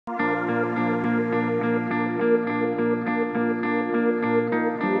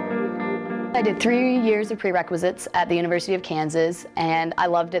I did 3 years of prerequisites at the University of Kansas, and I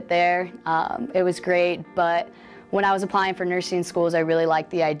loved it there. It was great, but when I was applying for nursing schools, I really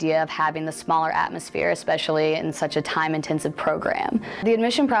liked the idea of having the smaller atmosphere, especially in such a time-intensive program. The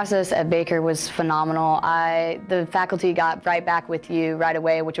admission process at Baker was phenomenal. The faculty got right back with you right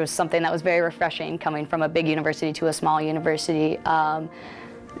away, which was something that was very refreshing coming from a big university to a small university.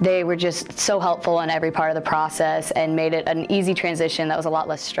 They were just so helpful in every part of the process and made it an easy transition that was a lot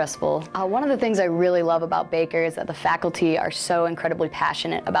less stressful. One of the things I really love about Baker is that the faculty are so incredibly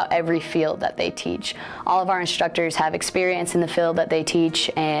passionate about every field that they teach. All of our instructors have experience in the field that they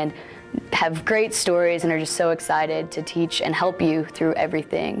teach and have great stories and are just so excited to teach and help you through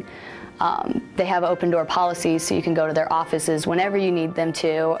everything. They have open door policies, so you can go to their offices whenever you need them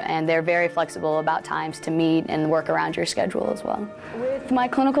to, and they're very flexible about times to meet and work around your schedule as well. With my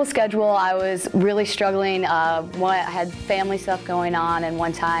clinical schedule, I was really struggling. I had family stuff going on, and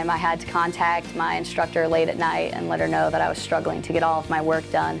one time I had to contact my instructor late at night and let her know that I was struggling to get all of my work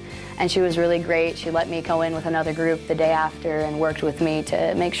done. And she was really great. She let me go in with another group the day after and worked with me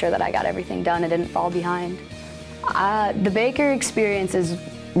to make sure that I got everything done and didn't fall behind. The Baker experience is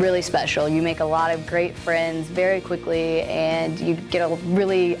really special. You make a lot of great friends very quickly, and you get a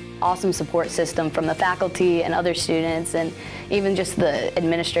really awesome support system from the faculty and other students, and even just the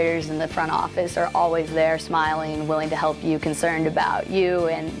administrators in the front office are always there smiling, willing to help you, concerned about you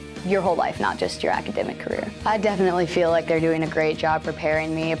and your whole life, not just your academic career. I definitely feel like they're doing a great job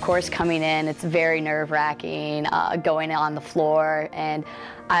preparing me. Of course, coming in, it's very nerve-wracking, going on the floor, and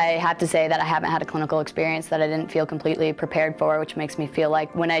I have to say that I haven't had a clinical experience that I didn't feel completely prepared for, which makes me feel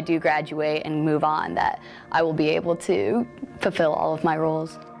like when I do graduate and move on, that I will be able to fulfill all of my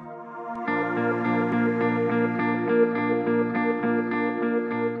roles.